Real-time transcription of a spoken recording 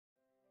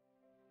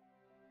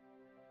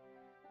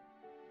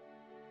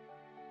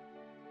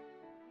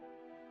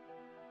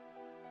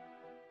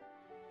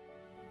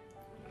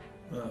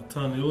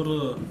Tāne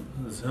Ora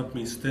has helped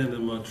me stand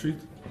in my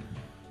truth.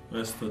 I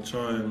used to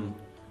try and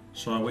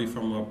shy away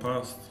from my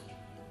past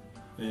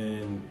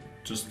and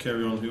just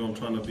carry on who I'm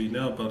trying to be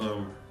now, but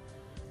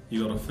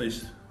you gotta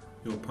face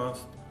your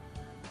past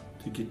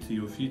to get to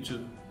your future,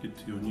 get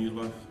to your new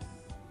life.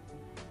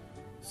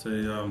 So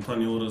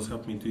Tāne Ora has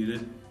helped me do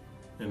that,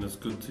 and it's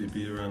good to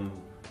be around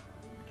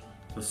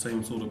the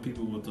same sort of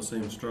people with the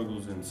same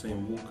struggles and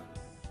same walk,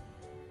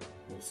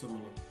 or similar.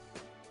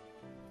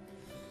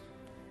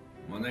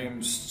 My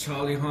name's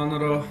Tāne.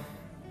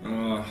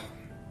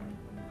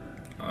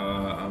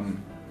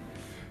 I'm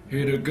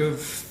here to give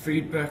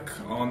feedback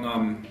on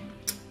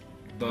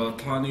the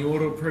Tāne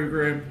Ora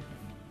program.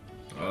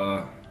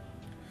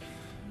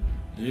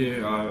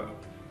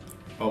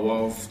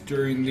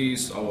 During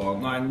these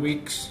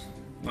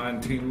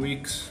 19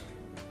 weeks,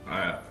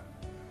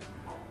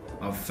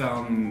 I've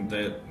found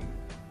that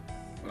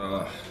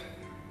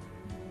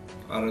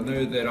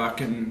that I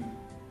can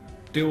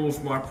deal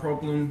with my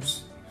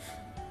problems,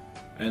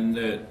 and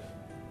that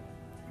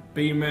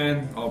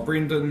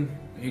Brendan,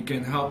 he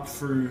can help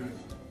through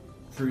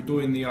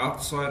doing the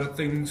art side of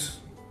things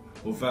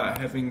without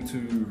having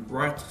to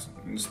write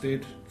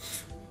instead.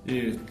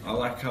 Yeah, I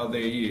like how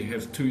they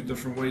have two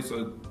different ways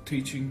of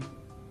teaching,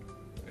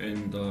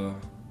 and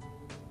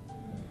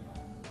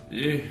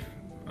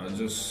I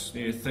just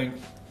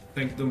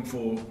thank them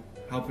for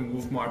helping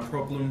with my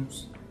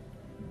problems,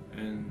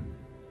 and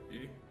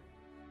yeah.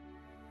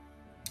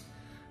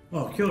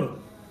 Oh, kia ora.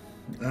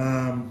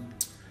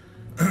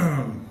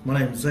 My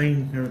name's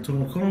Zane here in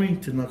Tōna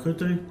Tēnā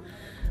koutou.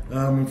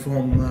 I'm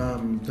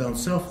from down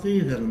south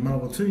there, down in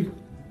Manawatu.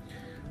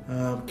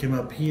 Came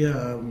up here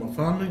with my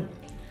family.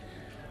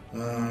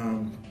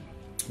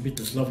 Met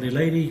this lovely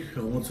lady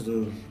who wanted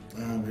to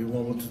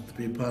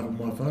be a part of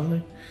my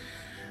family.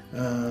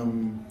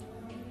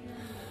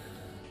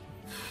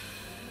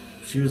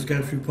 She was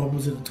going through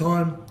problems at the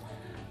time,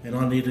 and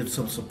I needed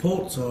some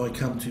support, so I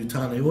come to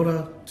Tāne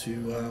Ora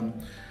to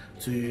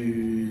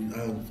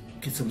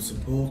get some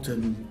support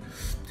and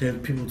to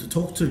have people to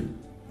talk to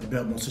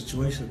about my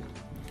situation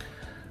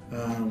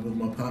with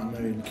my partner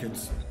and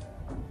kids.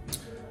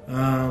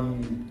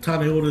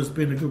 Tāne Ora has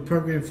been a good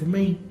program for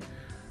me.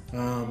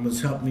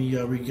 It's helped me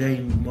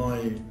regain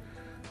my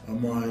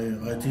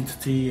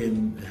identity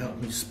and helped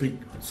me speak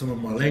some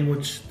of my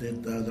language,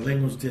 the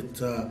language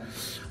that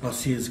I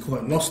see is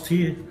quite lost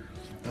here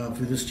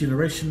for this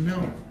generation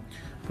now.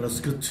 But it's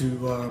good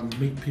to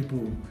meet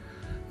people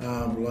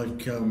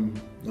like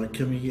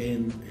Kimmy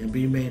and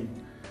B-Man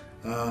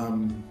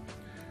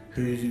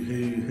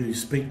who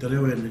speak the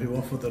reo and who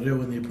offer the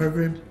reo in their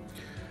program.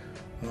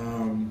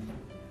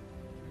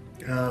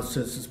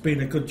 So it's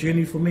been a good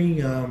journey for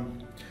me. Out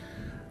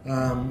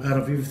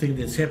of everything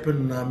that's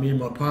happened, me and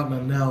my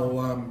partner now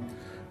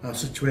are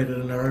situated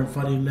in our own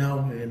whare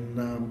now,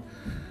 and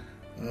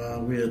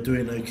we are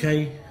doing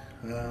okay,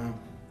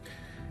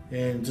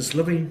 and just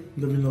living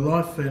the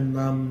life, and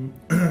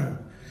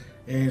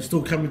and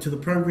still coming to the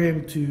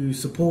program to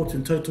support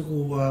and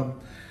tautoko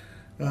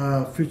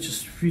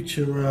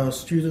future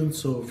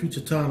students or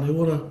future Tāne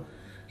Ora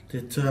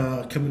that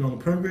are coming on the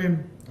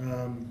program.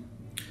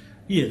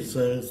 So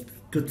it's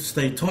good to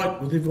stay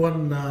tight with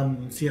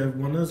everyone, see how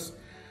everyone is.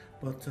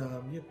 But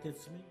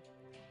that's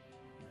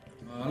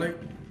me.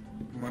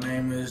 My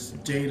name is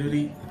Jay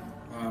Ruri.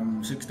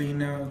 I'm 16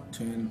 now,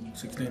 turned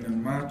 16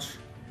 in March.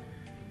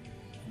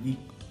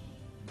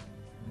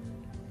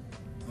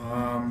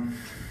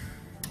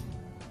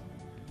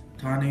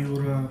 Tāne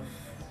Ora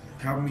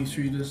helped me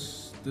through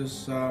this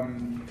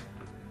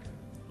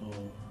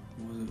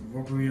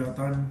robbery I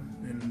done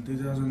in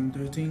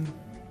 2013.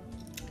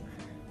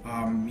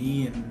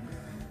 Me and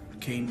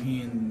came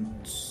here and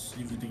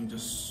everything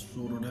just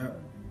sorted out.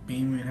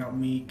 Beamer helped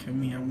me,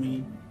 Kimmy helped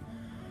me.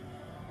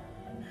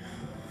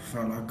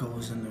 Felt like I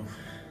was in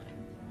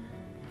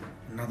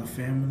another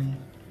family,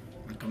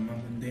 like a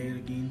mum and dad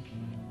again.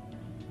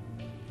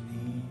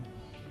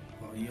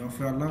 I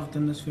felt loved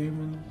in this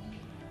family.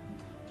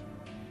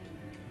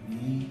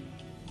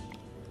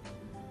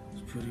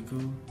 It's pretty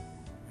cool.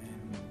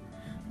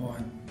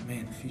 And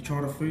man, if you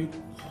try the food,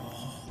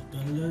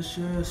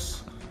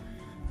 delicious.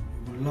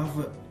 You will love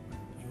it.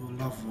 You will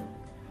love it.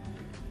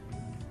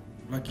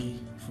 Lucky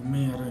for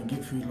me, I don't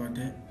get food like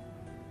that.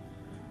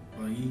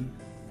 But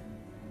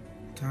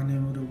Tāne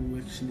Ora will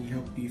actually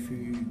help you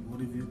through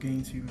whatever you're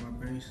going through, my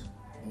bros,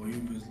 or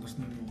whoever's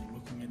listening or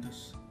looking at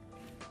this.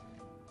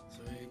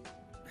 So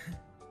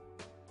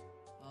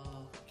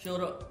Kia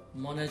ora,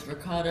 my name's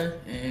Ricardo,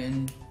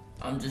 and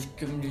I'm just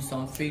giving you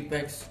some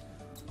feedbacks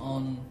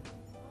on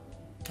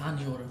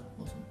Tāne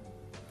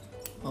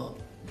Ora.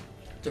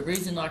 The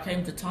reason I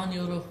came to Tāne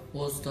Ora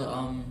was to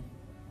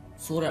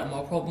sort out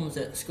my problems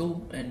at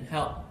school and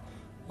help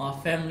my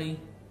family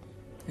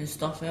and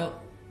stuff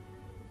out,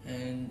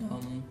 and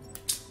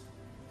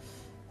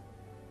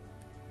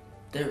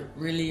they're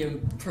really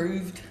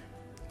improved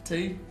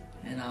too,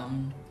 and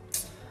I'm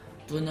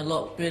doing a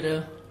lot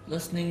better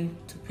listening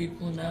to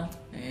people now,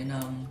 and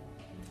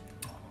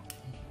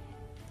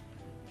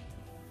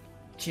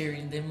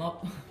cheering them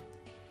up.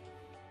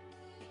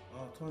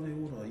 Tāne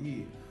Ora,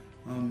 yeah.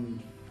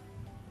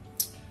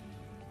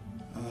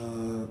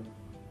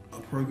 A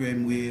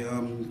program where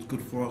it's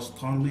good for us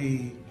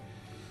Tāne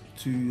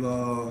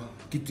to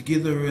get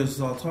together as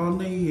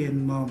Tāne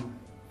and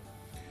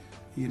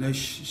you know,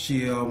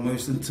 share our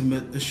most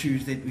intimate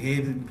issues that we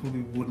have that we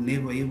probably would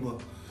never ever,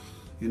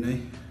 you know,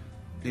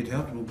 let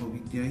out. We'll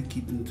probably, you know,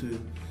 keep them to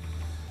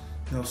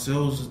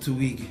ourselves until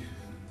we,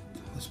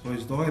 I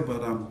suppose, die.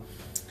 But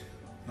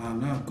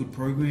no, good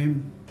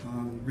program.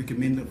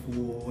 Recommend it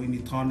for any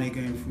Tāne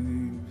going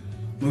through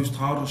most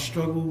hardest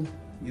struggle,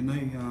 you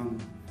know.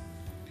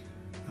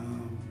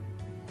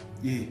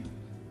 Yeah,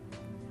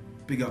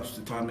 big ups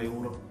to Tāne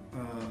Ora.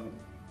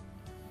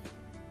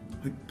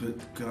 Hope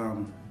it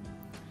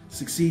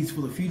succeeds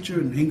for the future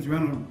and hangs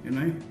around, you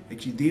know,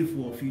 actually there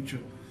for a future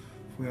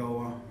for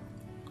our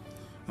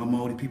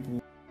Māori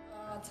people.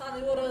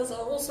 Tāne Ora is an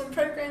awesome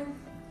program.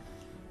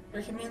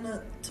 Recommend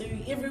it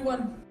to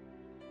everyone.